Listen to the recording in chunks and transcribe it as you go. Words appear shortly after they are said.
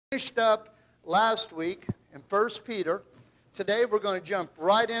Finished up last week in 1 Peter. Today we're going to jump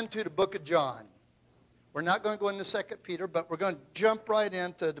right into the book of John. We're not going to go into 2 Peter, but we're going to jump right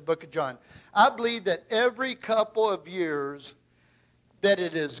into the book of John. I believe that every couple of years that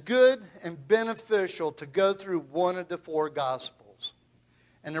it is good and beneficial to go through one of the four Gospels.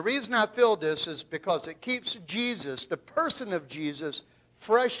 And the reason I feel this is because it keeps Jesus, the person of Jesus,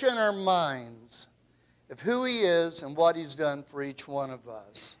 fresh in our minds of who he is and what he's done for each one of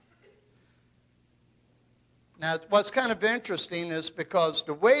us. Now, what's kind of interesting is because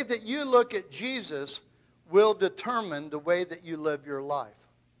the way that you look at Jesus will determine the way that you live your life.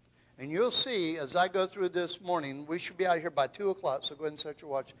 And you'll see, as I go through this morning, we should be out here by 2 o'clock, so go ahead and set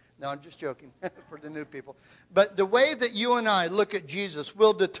your watch. No, I'm just joking for the new people. But the way that you and I look at Jesus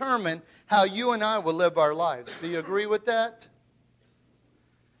will determine how you and I will live our lives. Do you agree with that?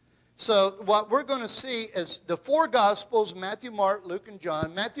 So what we're going to see is the four Gospels, Matthew, Mark, Luke, and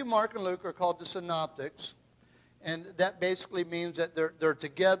John. Matthew, Mark, and Luke are called the Synoptics. And that basically means that they're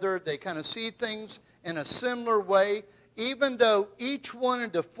together. They kind of see things in a similar way. Even though each one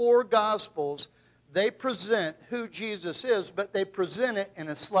of the four Gospels, they present who Jesus is, but they present it in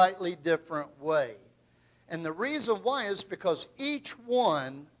a slightly different way. And the reason why is because each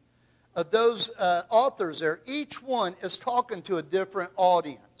one of those authors there, each one is talking to a different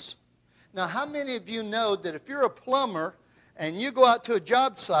audience. Now, how many of you know that if you're a plumber and you go out to a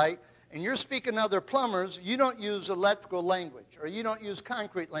job site and you're speaking to other plumbers, you don't use electrical language or you don't use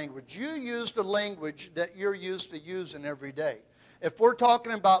concrete language. You use the language that you're used to using every day. If we're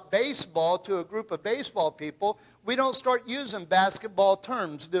talking about baseball to a group of baseball people, we don't start using basketball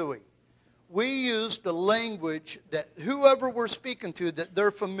terms, do we? We use the language that whoever we're speaking to that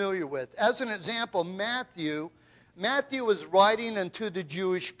they're familiar with. As an example, Matthew was writing unto the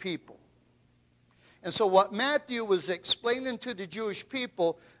Jewish people. And so what Matthew was explaining to the Jewish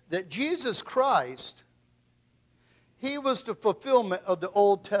people, that Jesus Christ, he was the fulfillment of the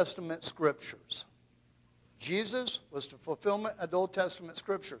Old Testament scriptures. Jesus was the fulfillment of the Old Testament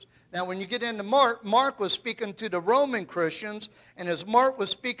scriptures. Now, when you get into Mark, Mark was speaking to the Roman Christians, and as Mark was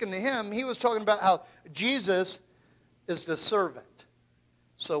speaking to him, he was talking about how Jesus is the servant.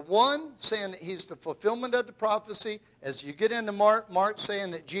 So one, saying that he's the fulfillment of the prophecy. As you get into Mark, Mark's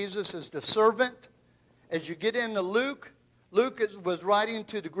saying that Jesus is the servant. As you get into Luke, Luke was writing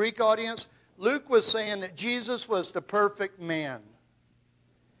to the Greek audience. Luke was saying that Jesus was the perfect man.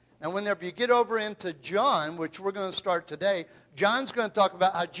 Now, whenever you get over into John, which we're going to start today, John's going to talk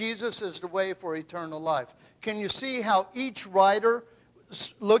about how Jesus is the way for eternal life. Can you see how each writer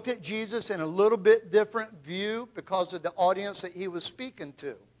looked at Jesus in a little bit different view because of the audience that he was speaking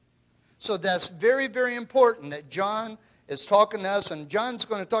to? So that's very, very important that John is talking to us, and John's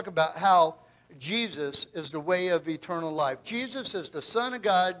going to talk about how Jesus is the way of eternal life. Jesus is the Son of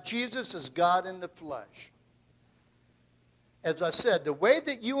God. Jesus is God in the flesh. As I said, the way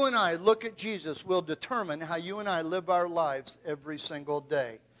that you and I look at Jesus will determine how you and I live our lives every single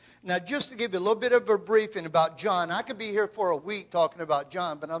day. Now, just to give you a little bit of a briefing about John, I could be here for a week talking about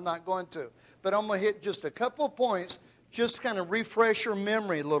John, but I'm not going to. But I'm going to hit just a couple of points just to kind of refresh your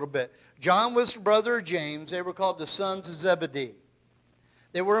memory a little bit. John was the brother of James. They were called the sons of Zebedee.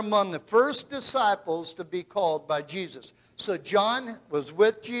 They were among the first disciples to be called by Jesus. So John was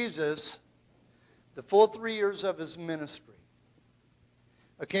with Jesus the full 3 years of his ministry.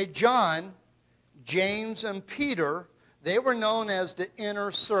 Okay, John, James, and Peter, they were known as the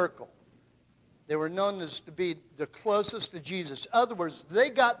inner circle. They were known as to be the closest to Jesus. In other words, they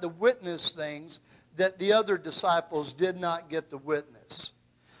got the witness things that the other disciples did not get the witness.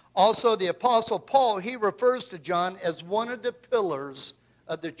 Also, the Apostle Paul, he refers to John as one of the pillars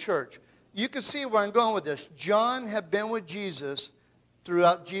of the church. You can see where I'm going with this. John had been with Jesus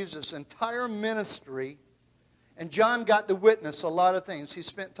throughout Jesus' entire ministry, and John got to witness a lot of things. He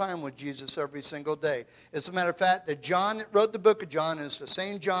spent time with Jesus every single day. As a matter of fact, the John that wrote the book of John is the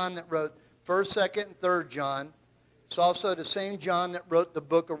same John that wrote 1st, 2nd, and 3rd John. It's also the same John that wrote the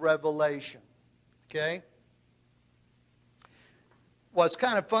book of Revelation. Okay? What's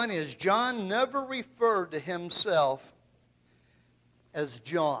kind of funny is John never referred to himself as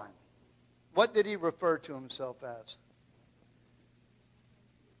John. What did he refer to himself as?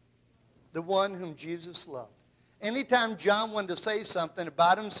 The one whom Jesus loved. Anytime John wanted to say something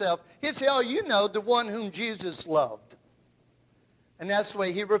about himself, he'd say, oh, you know, the one whom Jesus loved. And that's the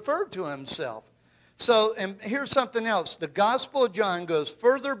way he referred to himself. So, and here's something else. The Gospel of John goes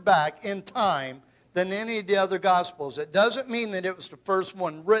further back in time than any of the other Gospels. It doesn't mean that it was the first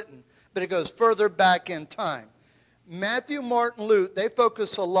one written, but it goes further back in time. Matthew, Mark, and Luke, they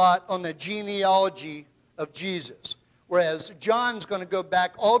focus a lot on the genealogy of Jesus. whereas John's going to go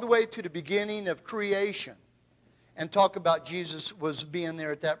back all the way to the beginning of creation and talk about Jesus was being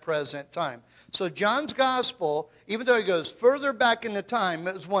there at that present time. So John's gospel, even though he goes further back in the time,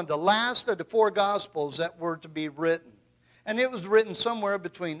 it was one of the last of the 4 gospels that were to be written. And it was written somewhere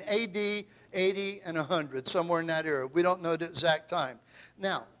between AD 80 and 100, somewhere in that era. We don't know the exact time.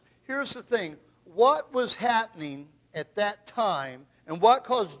 Now, here's the thing. What was happening at that time, and what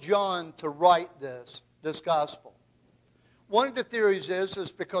caused John to write this gospel? One of the theories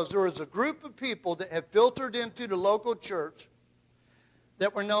is because there was a group of people that had filtered into the local church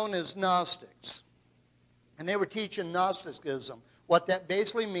that were known as Gnostics. And they were teaching Gnosticism. What that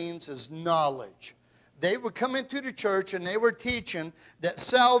basically means is knowledge. They would come into the church and they were teaching that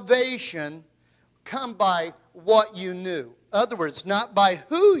salvation come by what you knew. In other words, not by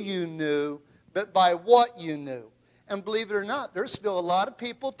who you knew, but by what you knew. And believe it or not, there's still a lot of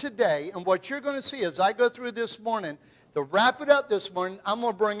people today, and what you're going to see as I go through this morning, to wrap it up this morning, I'm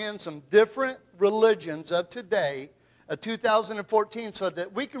going to bring in some different religions of today, of 2014, so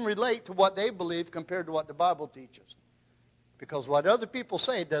that we can relate to what they believe compared to what the Bible teaches. Because what other people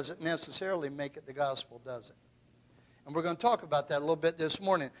say doesn't necessarily make it the gospel, does it? And we're going to talk about that a little bit this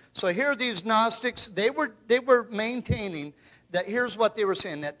morning. So here are these Gnostics. They were maintaining that here's what they were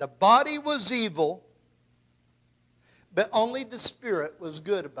saying, that the body was evil, but only the spirit was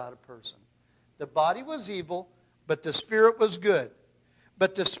good about a person. The body was evil, but the spirit was good.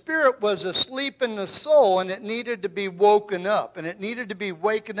 But the spirit was asleep in the soul, and it needed to be woken up. And it needed to be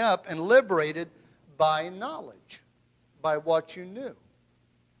waken up and liberated by knowledge, by what you knew.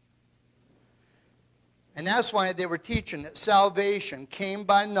 And that's why they were teaching that salvation came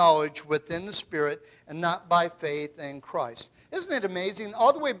by knowledge within the Spirit and not by faith in Christ. Isn't it amazing?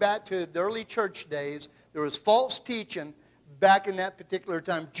 All the way back to the early church days, there was false teaching back in that particular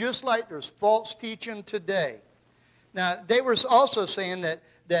time, just like there's false teaching today. Now, they were also saying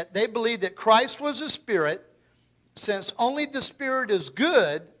that they believed that Christ was a spirit. Since only the Spirit is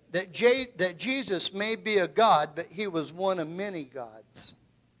good, that Jesus may be a God, but he was one of many gods.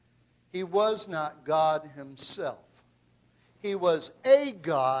 He was not God himself. He was a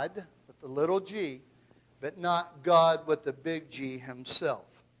God with the little g, but not God with the big G himself.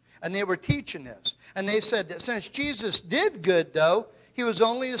 And they were teaching this. And they said that since Jesus did good, though, he was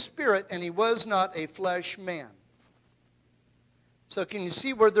only a spirit and he was not a flesh man. So can you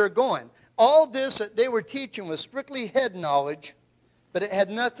see where they're going? All this that they were teaching was strictly head knowledge, but it had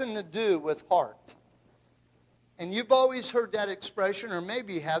nothing to do with heart. And you've always heard that expression, or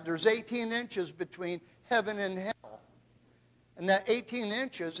maybe you have, there's 18 inches between heaven and hell. And that 18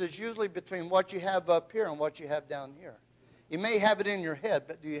 inches is usually between what you have up here and what you have down here. You may have it in your head,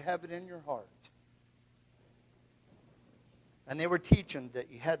 but do you have it in your heart? And they were teaching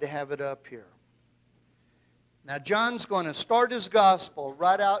that you had to have it up here. Now John's going to start his gospel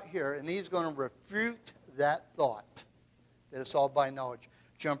right out here, and he's going to refute that thought, that it's all by knowledge.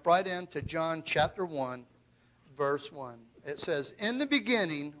 Jump right into John chapter 1. Verse 1. It says, in the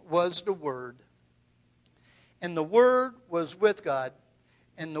beginning was the Word, and the Word was with God,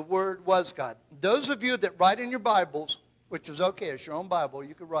 and the Word was God. Those of you that write in your Bibles, which is okay, it's your own Bible,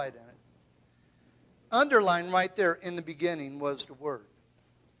 you could write in it. Underline right there, in the beginning was the Word.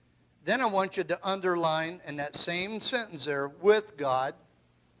 Then I want you to underline in that same sentence there, with God,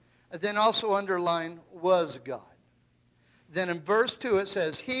 and then also underline was God. Then in verse 2 it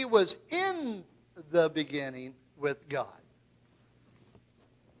says, he was in the beginning with God.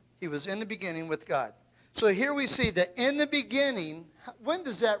 He was in the beginning with God. So here we see that in the beginning, when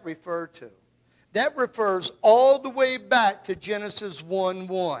does that refer to? That refers all the way back to Genesis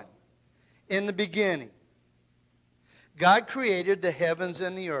 1:1. In the beginning. God created the heavens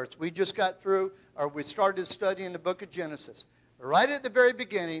and the earth. We just got through, or we started studying the book of Genesis. Right at the very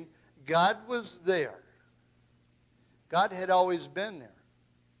beginning, God was there. God had always been there.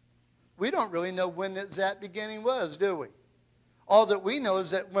 We don't really know when that beginning was, do we? All that we know is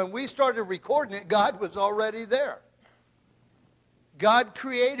that when we started recording it, God was already there. God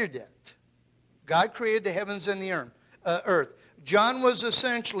created it. God created the heavens and the earth. John was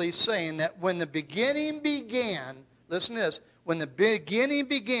essentially saying that when the beginning began, listen to this, when the beginning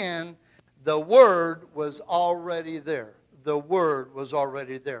began, the Word was already there. The Word was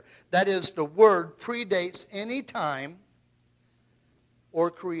already there. That is, the Word predates any time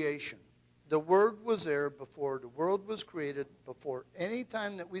or creation. The Word was there before the world was created, before any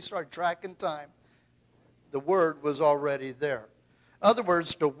time that we start tracking time. The Word was already there. In other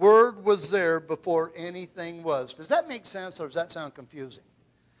words, the Word was there before anything was. Does that make sense, or does that sound confusing?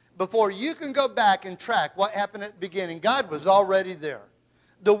 Before you can go back and track what happened at the beginning, God was already there.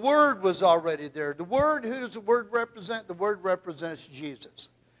 The Word was already there. The Word, who does the Word represent? The Word represents Jesus.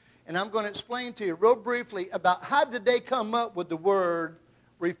 And I'm going to explain to you real briefly about how did they come up with the word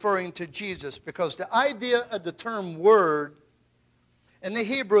referring to Jesus. Because the idea of the term word in the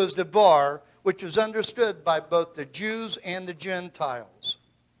Hebrew is devar, which is understood by both the Jews and the Gentiles.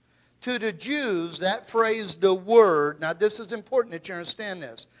 To the Jews, that phrase, the word, now this is important that you understand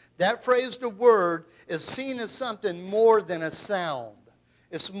this. That phrase, the word, is seen as something more than a sound.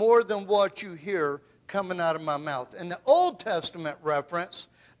 It's more than what you hear coming out of my mouth. In the Old Testament reference,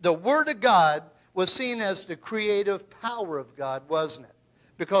 the Word of God was seen as the creative power of God, wasn't it?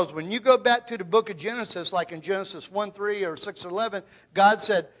 Because when you go back to the book of Genesis, like in Genesis 1:3 or 6:11, God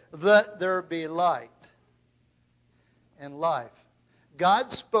said, "Let there be light and life."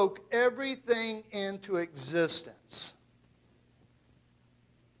 God spoke everything into existence.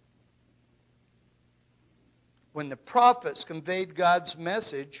 When the prophets conveyed God's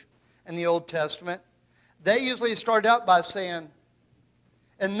message in the Old Testament, they usually start out by saying,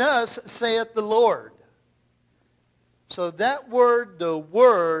 "And thus saith the Lord." So that word, the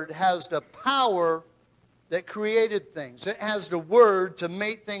Word, has the power that created things. It has the word to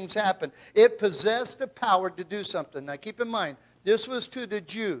make things happen. It possessed the power to do something. Now keep in mind, this was to the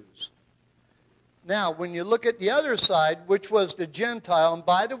Jews. Now, when you look at the other side, which was the Gentile, and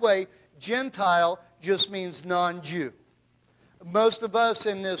by the way, Gentile just means non-Jew. Most of us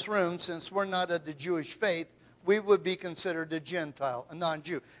in this room, since we're not of the Jewish faith, we would be considered a Gentile, a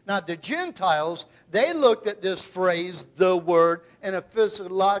non-Jew. Now, the Gentiles, they looked at this phrase, the word, in a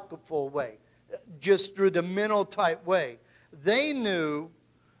physiological way, just through the mental type way. They knew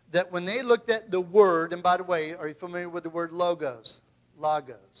that when they looked at the word, and by the way, are you familiar with the word logos?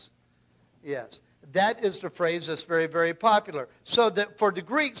 Logos. Yes. That is the phrase that's very, very popular. So that for the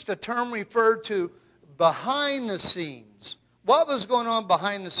Greeks, the term referred to behind the scenes. What was going on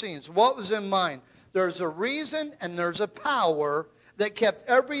behind the scenes? What was in mind? There's a reason and there's a power that kept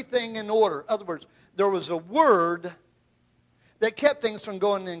everything in order. In other words, there was a word that kept things from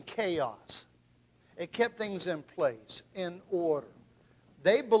going in chaos. It kept things in place, in order.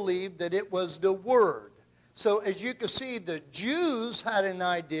 They believed that it was the Word. So as you can see, the Jews had an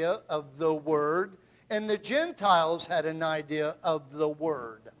idea of the Word, and the Gentiles had an idea of the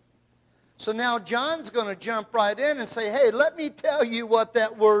Word. So now John's going to jump right in and say, hey, let me tell you what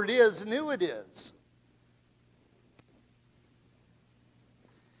that Word is and who it is.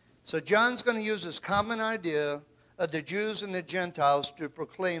 So John's going to use this common idea of the Jews and the Gentiles to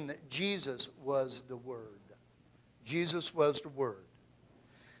proclaim that Jesus was the Word. Jesus was the Word.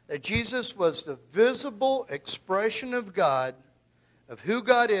 That Jesus was the visible expression of God, of who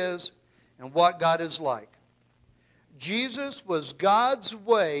God is and what God is like. Jesus was God's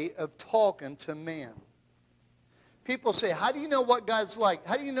way of talking to man. People say, how do you know what God's like?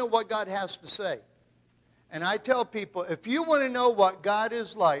 How do you know what God has to say? And I tell people, if you want to know what God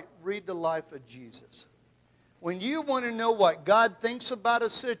is like, read the life of Jesus. When you want to know what God thinks about a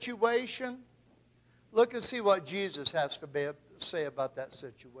situation, look and see what Jesus has to say about that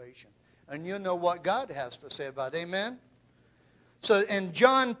situation. And you'll know what God has to say about it. Amen? So in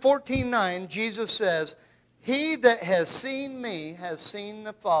John 14:9, Jesus says, he that has seen me has seen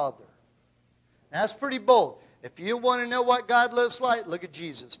the Father. That's pretty bold. If you want to know what God looks like, look at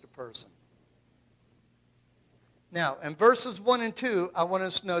Jesus, the person. Now, in verses 1 and 2, I want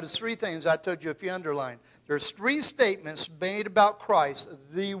us to notice three things I told you if you underline. There's three statements made about Christ,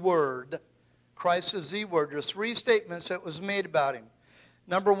 the Word. Christ is the Word. There's three statements that was made about him.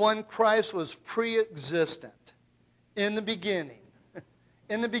 Number one, Christ was pre-existent. In the beginning.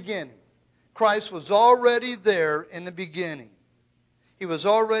 In the beginning. Christ was already there in the beginning. He was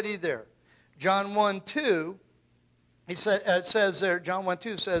already there. John 1:2, it says there, John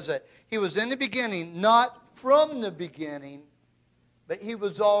 1:2 says that he was in the beginning, not from the beginning, but he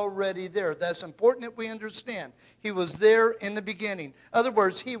was already there. That's important that we understand. He was there in the beginning. In other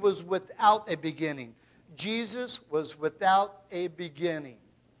words, he was without a beginning. Jesus was without a beginning.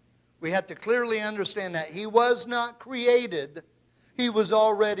 We have to clearly understand that. He was not created. He was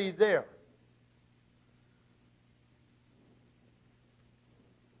already there.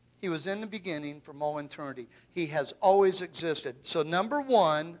 He was in the beginning from all eternity. He has always existed. So number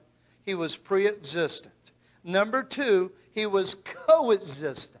one, he was pre-existent. Number two, he was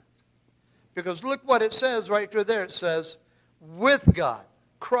coexistent. Because look what it says right through there. It says, with God.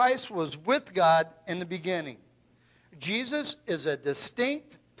 Christ was with God in the beginning. Jesus is a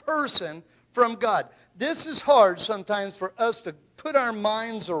distinct person from God. This is hard sometimes for us to put our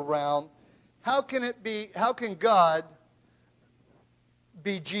minds around. How can God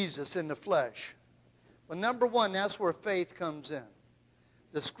be Jesus in the flesh? Well, number one, that's where faith comes in.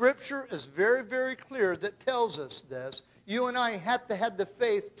 The Scripture is very, very clear that tells us this. You and I have to have the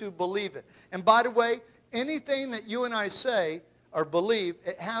faith to believe it. And by the way, anything that you and I say or believe,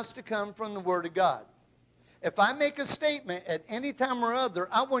 it has to come from the Word of God. If I make a statement at any time or other,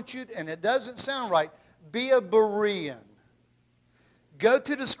 I want you to, and it doesn't sound right, be a Berean. Go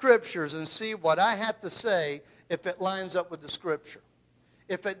to the Scriptures and see what I have to say if it lines up with the Scripture.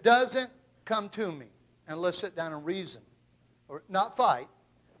 If it doesn't, come to me and let's sit down and reason. Or not fight,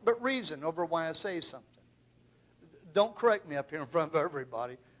 but reason over why I say something. Don't correct me up here in front of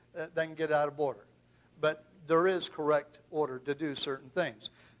everybody. That can get out of order. But there is correct order to do certain things.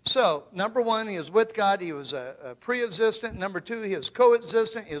 So, number one, he is with God. He was a pre-existent. Number two, he is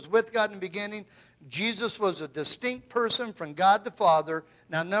co-existent. He is with God in the beginning. Jesus was a distinct person from God the Father.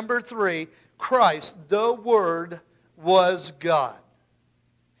 Now, number three, Christ, the Word, was God.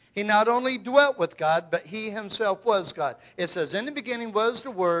 He not only dwelt with God, but he himself was God. It says, in the beginning was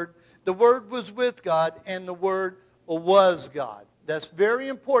the Word was with God, and the Word was God. That's very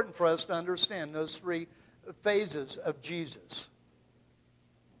important for us to understand those three phases of Jesus.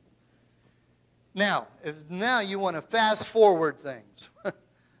 Now, if you want to fast forward things.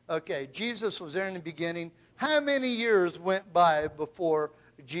 Okay, Jesus was there in the beginning. How many years went by before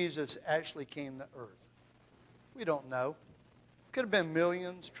Jesus actually came to earth? We don't know. Could have been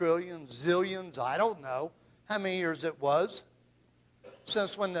millions, trillions, zillions. I don't know how many years it was.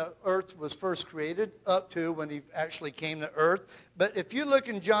 Since when the earth was first created up to when he actually came to earth. But if you look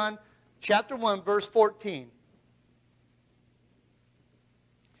in John chapter 1, verse 14,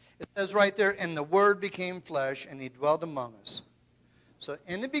 it says right there, and the Word became flesh, and he dwelt among us. So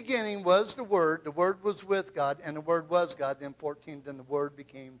in the beginning was the Word was with God, and the Word was God. Then 14, then the Word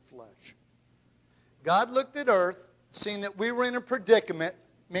became flesh. God looked at earth, seeing that we were in a predicament,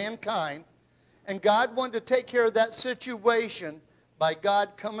 mankind, and God wanted to take care of that situation by God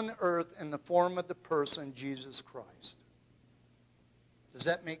coming to earth in the form of the person Jesus Christ. Does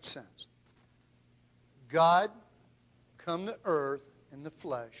that make sense? God come to earth in the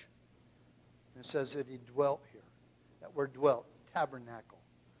flesh, and it says that he dwelt here. That word dwelt, tabernacle.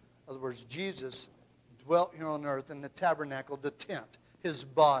 In other words, Jesus dwelt here on earth in the tabernacle, the tent, his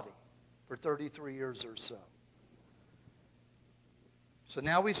body, for 33 years or so. So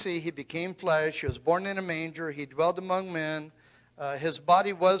now we see he became flesh. He was born in a manger. He dwelled among men. His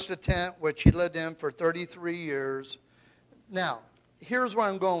body was the tent which he lived in for 33 years. Now, here's where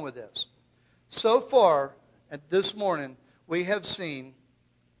I'm going with this. So far, this morning, we have seen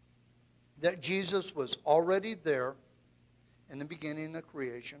that Jesus was already there in the beginning of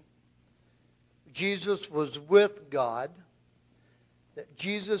creation. Jesus was with God. That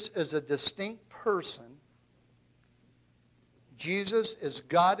Jesus is a distinct person. Jesus is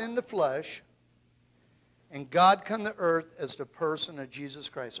God in the flesh. And God come to earth as the person of Jesus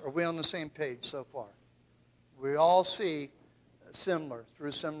Christ. Are we on the same page so far? We all see similar,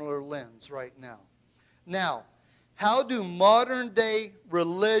 through similar lens right now. Now, how do modern day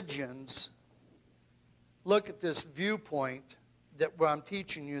religions look at this viewpoint that I'm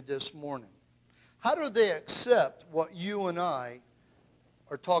teaching you this morning? How do they accept what you and I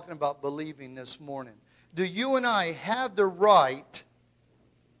are talking about believing this morning? Do you and I have the right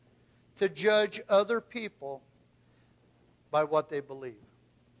to judge other people by what they believe?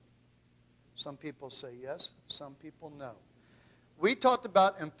 Some people say yes, some people no. We talked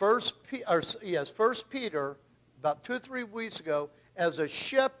about in 1 Peter about 2 or 3 weeks ago, as a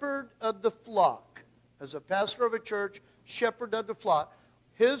shepherd of the flock, as a pastor of a church, shepherd of the flock,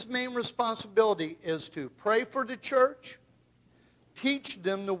 his main responsibility is to pray for the church, teach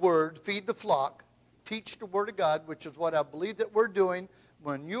them the word, feed the flock, teach the word of God, which is what I believe that we're doing.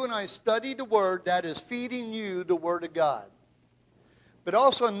 When you and I study the Word, that is feeding you the Word of God. But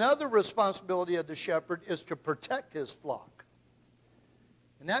also another responsibility of the shepherd is to protect his flock.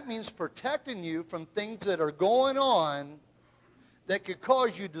 And that means protecting you from things that are going on that could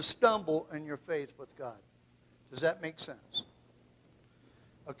cause you to stumble in your faith with God. Does that make sense?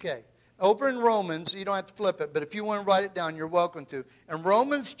 Okay. Over in Romans, you don't have to flip it, but if you want to write it down, you're welcome to. In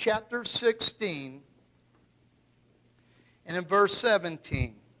Romans chapter 16, and in verse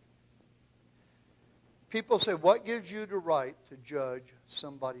 17, people say, what gives you the right to judge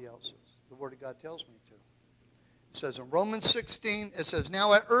somebody else's? The Word of God tells me to. It says in Romans 16, it says,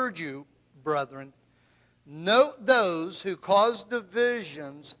 now I urge you, brethren, note those who cause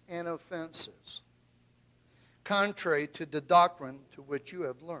divisions and offenses, contrary to the doctrine to which you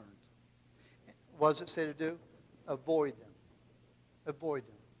have learned. What does it say to do? Avoid them. Avoid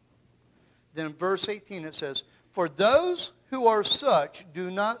them. Then in verse 18 it says, for those who are such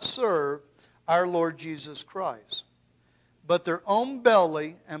do not serve our Lord Jesus Christ, but their own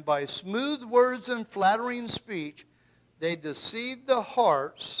belly, and by smooth words and flattering speech, they deceive the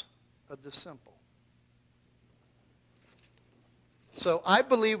hearts of the simple. So I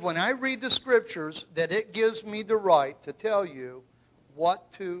believe when I read the Scriptures that it gives me the right to tell you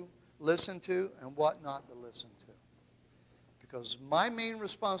what to listen to and what not to listen to. Because my main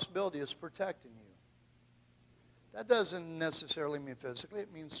responsibility is protecting you. That doesn't necessarily mean physically,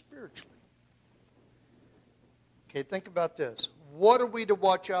 it means spiritually. Okay, think about this. What are we to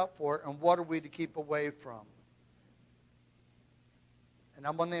watch out for and what are we to keep away from? And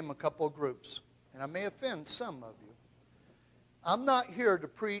I'm going to name a couple of groups. And I may offend some of you. I'm not here to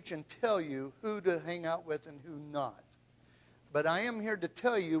preach and tell you who to hang out with and who not. But I am here to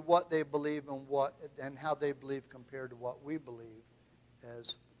tell you what they believe and how they believe compared to what we believe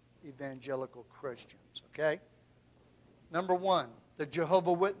as evangelical Christians. Okay? Number one, the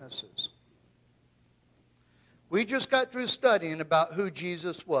Jehovah's Witnesses. We just got through studying about who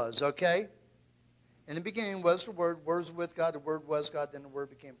Jesus was, okay? In the beginning was the Word was with God, the Word was God, then the Word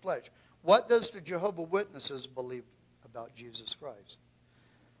became flesh. What does the Jehovah's Witnesses believe about Jesus Christ?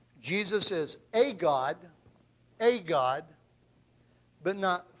 Jesus is a God, but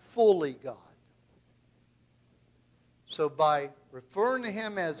not fully God. So by referring to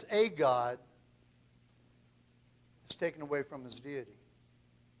him as a God, it's taken away from his deity.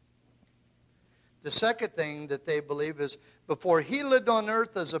 The second thing that they believe is before he lived on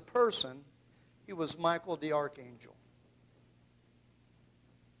earth as a person, he was Michael the archangel.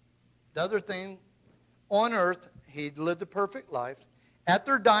 The other thing, on earth, he lived a perfect life.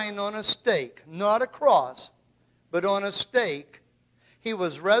 After dying on a stake, not a cross, but on a stake, he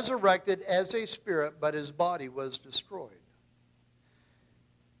was resurrected as a spirit, but his body was destroyed.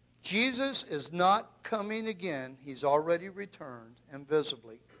 Jesus is not coming again. He's already returned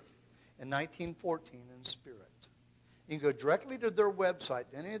invisibly in 1914 in spirit. You can go directly to their website,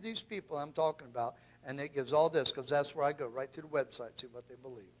 any of these people I'm talking about, and it gives all this, because that's where I go, right to the website, see what they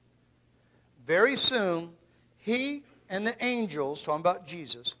believe. Very soon, he and the angels, talking about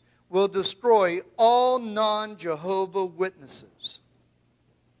Jesus, will destroy all non-Jehovah Witnesses.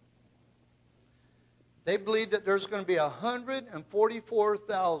 They believe that there's going to be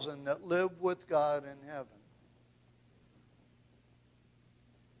 144,000 that live with God in heaven.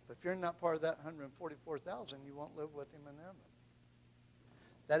 But if you're not part of that 144,000, you won't live with him in heaven.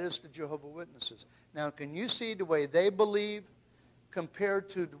 That is the Jehovah's Witnesses. Now, can you see the way they believe compared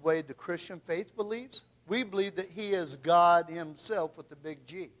to the way the Christian faith believes? We believe that he is God himself with the big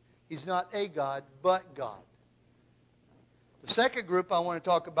G. He's not a God, but God. The second group I want to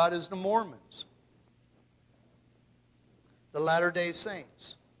talk about is the Mormons, the Latter-day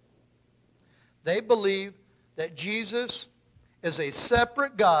Saints. They believe that Jesus is a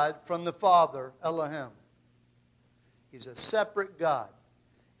separate God from the Father, Elohim. He's a separate God.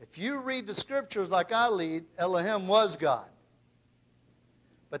 If you read the Scriptures like I read, Elohim was God.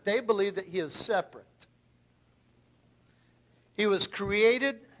 But they believe that he is separate. He was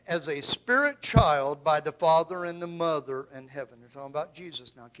created as a spirit child by the Father and the Mother in heaven. They're talking about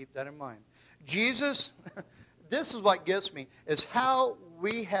Jesus now. Keep that in mind. Jesus, this is what gets me, is how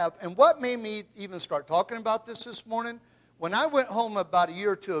we have, and what made me even start talking about this morning, when I went home about a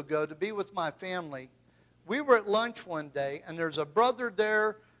year or two ago to be with my family, we were at lunch one day, and there's a brother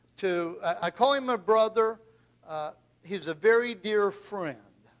there I call him a brother. He's a very dear friend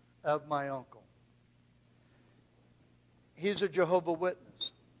of my uncle. He's a Jehovah's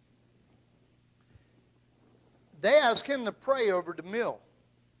Witness. They asked him to pray over the meal.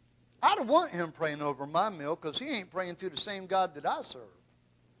 I don't want him praying over my meal because he ain't praying to the same God that I serve.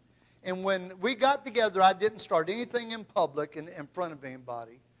 And when we got together, I didn't start anything in public in front of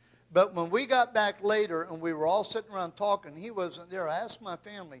anybody. But when we got back later and we were all sitting around talking, he wasn't there. I asked my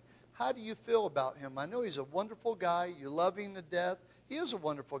family, how do you feel about him? I know he's a wonderful guy. You love him to death. He is a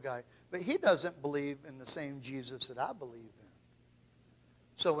wonderful guy. But he doesn't believe in the same Jesus that I believe in.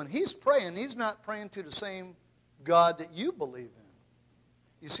 So when he's praying, he's not praying to the same God that you believe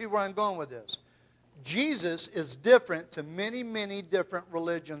in. You see where I'm going with this? Jesus is different to many, many different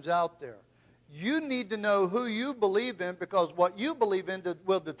religions out there. You need to know who you believe in because what you believe in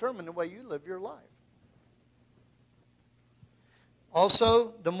will determine the way you live your life.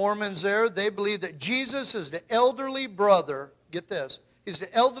 Also, the Mormons there, they believe that Jesus is the elderly brother, get this, he's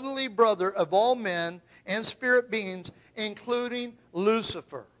the elderly brother of all men and spirit beings, including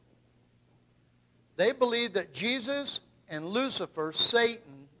Lucifer. They believe that Jesus and Lucifer,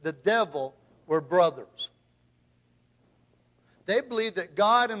 Satan, the devil, were brothers. They believe that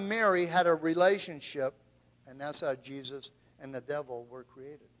God and Mary had a relationship, and that's how Jesus and the devil were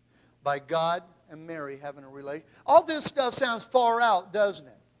created. by God and Mary having a relation. All this stuff sounds far out, doesn't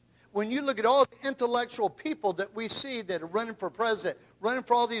it? When you look at all the intellectual people that we see that are running for president, running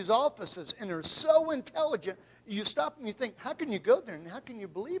for all these offices, and they're so intelligent, you stop and you think, how can you go there and how can you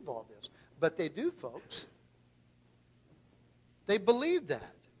believe all this? But they do, folks. They believe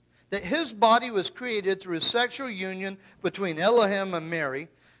that. That his body was created through a sexual union between Elohim and Mary.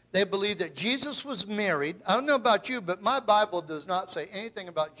 They believe that Jesus was married. I don't know about you, but my Bible does not say anything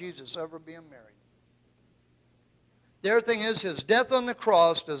about Jesus ever being married. The other thing is, his death on the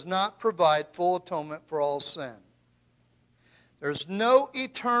cross does not provide full atonement for all sin. There's no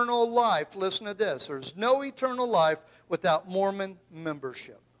eternal life, listen to this, there's no eternal life without Mormon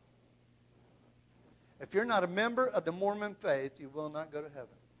membership. If you're not a member of the Mormon faith, you will not go to heaven.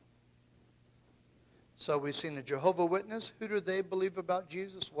 So we've seen the Jehovah's Witness. Who do they believe about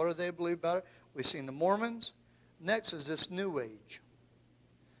Jesus? What do they believe about it? We've seen the Mormons. Next is this New Age.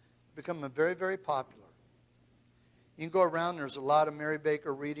 Becoming very, very popular. You can go around, there's a lot of Mary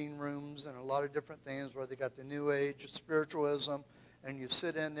Baker reading rooms and a lot of different things where they got the New Age, spiritualism, and you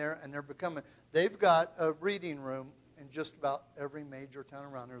sit in there and they've got a reading room in just about every major town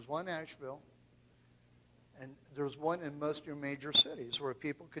around. There's one in Asheville, and there's one in most of your major cities where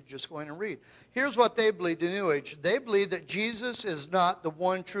people could just go in and read. Here's what they believe, the New Age. They believe that Jesus is not the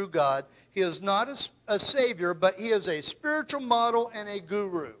one true God. He is not a savior, but he is a spiritual model and a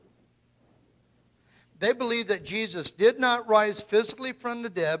guru. They believe that Jesus did not rise physically from the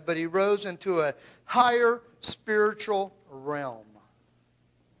dead, but he rose into a higher spiritual realm.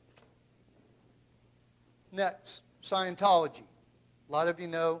 Next, Scientology. A lot of you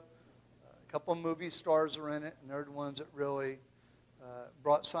know, a couple of movie stars are in it, and they're the ones that really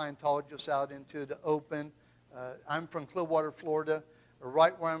brought Scientologists out into the open. I'm from Clearwater, Florida.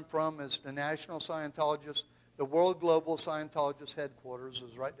 Right where I'm from is the National Scientologist. The World Global Scientologist headquarters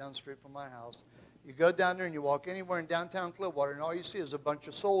is right down the street from my house. You go down there and you walk anywhere in downtown Clearwater, and all you see is a bunch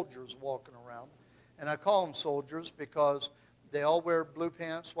of soldiers walking around. And I call them soldiers because they all wear blue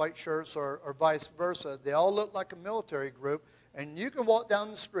pants, white shirts, or vice versa. They all look like a military group. And you can walk down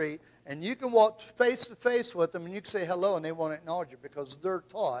the street, and you can walk face to face with them, and you can say hello, and they won't acknowledge you because they're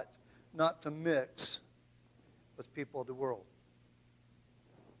taught not to mix with people of the world.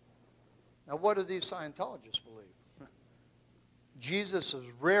 Now, what do these Scientologists believe? Jesus is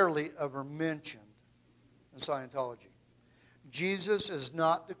rarely ever mentioned in Scientology. Jesus is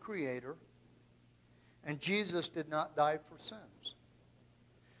not the creator, and Jesus did not die for sins.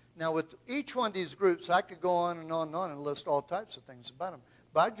 Now, with each one of these groups, I could go on and on and on and list all types of things about them.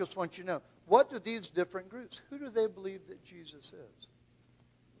 But I just want you to know, what do these different groups, who do they believe that Jesus is?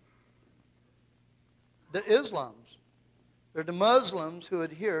 The Islams. They're the Muslims who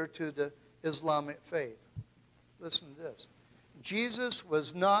adhere to the Islamic faith. Listen to this. Jesus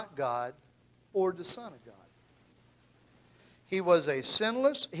was not God or the Son of God. He was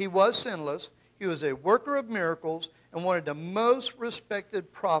sinless. He was a worker of miracles and one of the most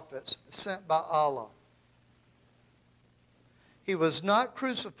respected prophets sent by Allah. He was not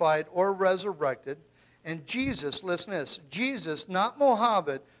crucified or resurrected. And Jesus, listen to this, Jesus, not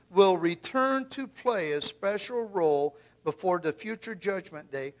Muhammad, will return to play a special role before the future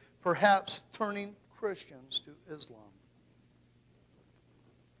judgment day, perhaps turning Christians to Islam.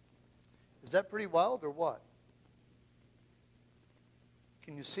 Is that pretty wild or what?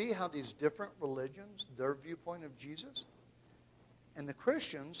 Can you see how these different religions, their viewpoint of Jesus? And the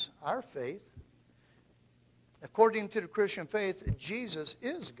Christians, our faith, according to the Christian faith, Jesus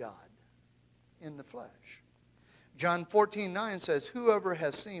is God in the flesh. John 14:9 says, whoever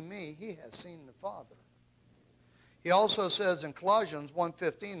has seen me, he has seen the Father. He also says in Colossians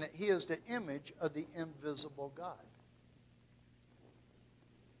 1:15 that he is the image of the invisible God.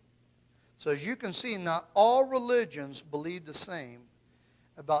 So as you can see, not all religions believe the same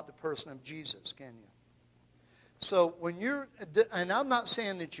about the person of Jesus, can you? So when you're, and I'm not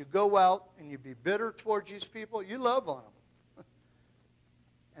saying that you go out and you be bitter towards these people, you love on them.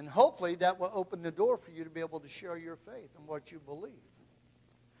 And hopefully that will open the door for you to be able to share your faith and what you believe.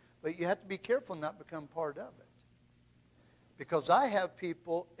 But you have to be careful not to become part of it. Because I have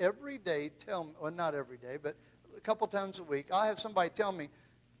people every day tell me, well, not every day, but a couple times a week, I have somebody tell me,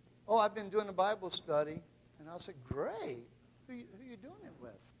 oh, I've been doing a Bible study. And I'll say, great. Who are you doing it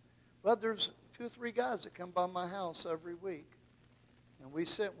with? Well, there's 2 or 3 guys that come by my house every week. And we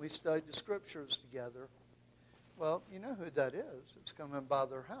sit and we study the scriptures together. Well, you know who that is. It's coming by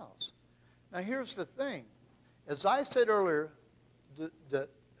their house. Now, here's the thing. As I said earlier,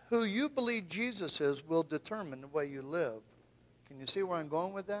 who you believe Jesus is will determine the way you live. Can you see where I'm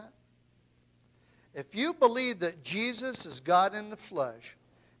going with that? If you believe that Jesus is God in the flesh,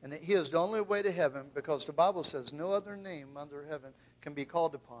 and that he is the only way to heaven, because the Bible says no other name under heaven can be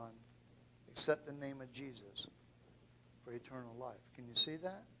called upon except the name of Jesus for eternal life. Can you see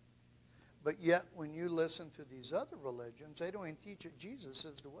that? But yet, when you listen to these other religions, they don't even teach that Jesus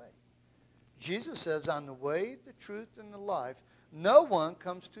is the way. Jesus says, I'm the way, the truth, and the life. No one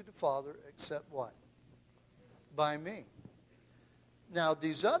comes to the Father except what? By me. Now,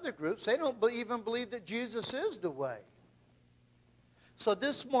 these other groups, they don't even believe that Jesus is the way. So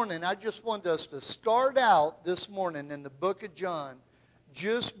this morning, I just want us to start out this morning in the book of John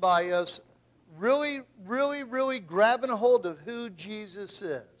just by us really, really, really grabbing a hold of who Jesus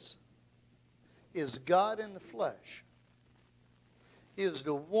is. He is God in the flesh. He is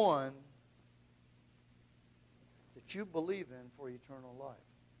the one that you believe in for eternal life.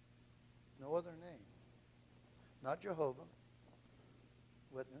 No other name. Not Jehovah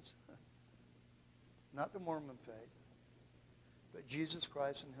Witness. Not the Mormon faith. But Jesus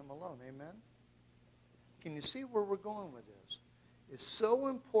Christ and Him alone. Amen? Can you see where we're going with this? It's so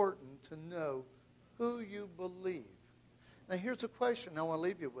important to know who you believe. Now here's a question I want to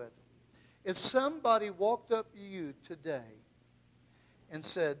leave you with. If somebody walked up to you today and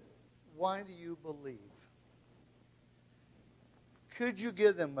said, why do you believe? Could you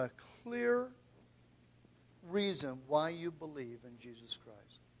give them a clear reason why you believe in Jesus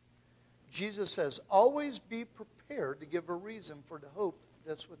Christ? Jesus says, always be prepared to give a reason for the hope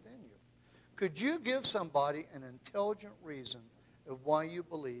that's within you. Could you give somebody an intelligent reason of why you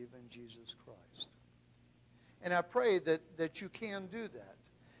believe in Jesus Christ? And I pray that you can do that.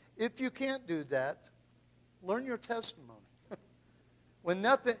 If you can't do that, learn your testimony. When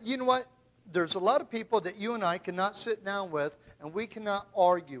nothing, you know what? There's a lot of people that you and I cannot sit down with and we cannot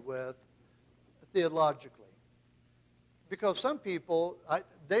argue with theologically. Because some people,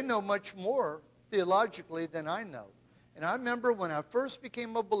 they know much more theologically than I know. And I remember when I first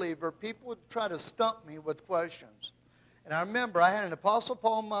became a believer, people would try to stump me with questions. And I remember I had an Apostle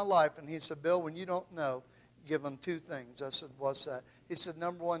Paul in my life, and he said, Bill, when you don't know, give them two things. I said, what's that? He said,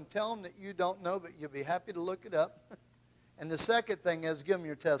 number one, tell them that you don't know, but you'll be happy to look it up. And the second thing is give them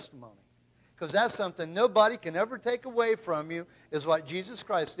your testimony. Because that's something nobody can ever take away from you, is what Jesus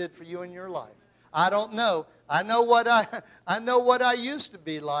Christ did for you in your life. I don't know. I know what I used to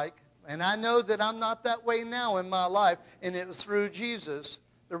be like, and I know that I'm not that way now in my life, and it was through Jesus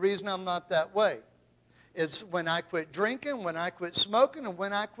the reason I'm not that way. It's when I quit drinking, when I quit smoking, and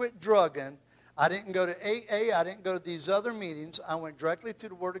when I quit drugging. I didn't go to AA. I didn't go to these other meetings. I went directly to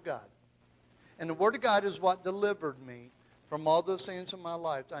the Word of God. And the Word of God is what delivered me from all those things in my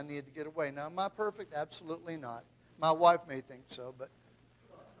life I needed to get away. Now, am I perfect? Absolutely not. My wife may think so, but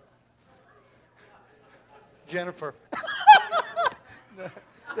Jennifer.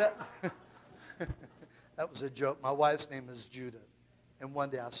 that was a joke. My wife's name is Judith. And one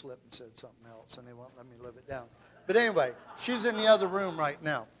day I slipped and said something else, and they won't let me live it down. But anyway, she's in the other room right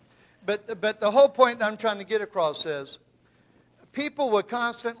now. But the whole point I'm trying to get across is, people would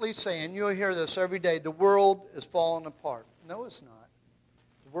constantly say, and you'll hear this every day, the world is falling apart. No, it's not.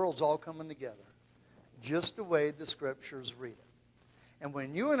 The world's all coming together, just the way the Scriptures read it. And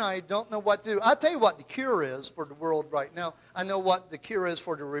when you and I don't know what to do, I'll tell you what the cure is for the world right now. I know what the cure is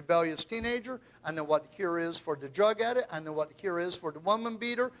for the rebellious teenager. I know what the cure is for the drug addict. I know what the cure is for the woman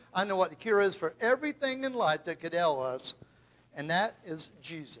beater. I know what the cure is for everything in life that could ail us. And that is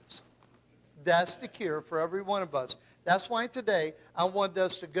Jesus. That's the cure for every one of us. That's why today I want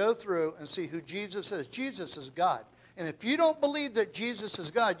us to go through and see who Jesus is. Jesus is God. And if you don't believe that Jesus is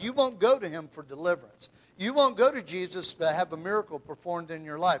God, you won't go to Him for deliverance. You won't go to Jesus to have a miracle performed in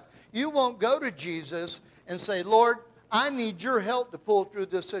your life. You won't go to Jesus and say, Lord, I need your help to pull through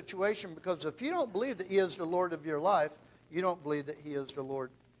this situation. Because if you don't believe that He is the Lord of your life, you don't believe that He is the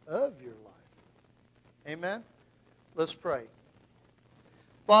Lord of your life. Amen? Let's pray.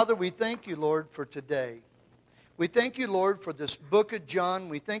 Father, we thank you, Lord, for today. We thank you, Lord, for this book of John.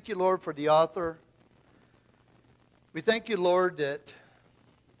 We thank you, Lord, for the author. We thank you, Lord, that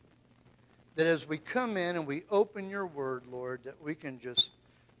as we come in and we open your word, Lord, that we can just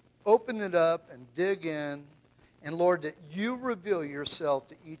open it up and dig in. And, Lord, that you reveal yourself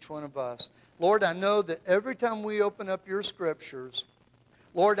to each one of us. Lord, I know that every time we open up your scriptures,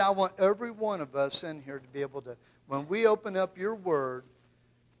 Lord, I want every one of us in here to be able to, when we open up your word,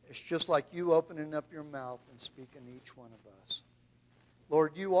 it's just like you opening up your mouth and speaking to each one of us.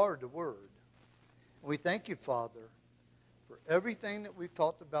 Lord, you are the Word. And we thank you, Father, for everything that we've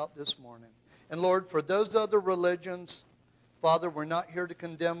talked about this morning. And Lord, for those other religions, Father, we're not here to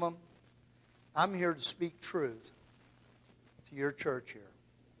condemn them. I'm here to speak truth to your church here.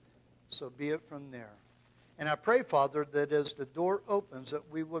 So be it from there. And I pray, Father, that as the door opens, that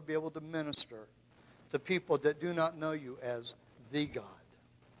we would be able to minister to people that do not know you as the God.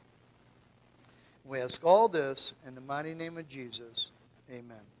 We ask all this in the mighty name of Jesus.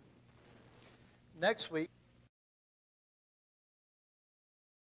 Amen. Next week.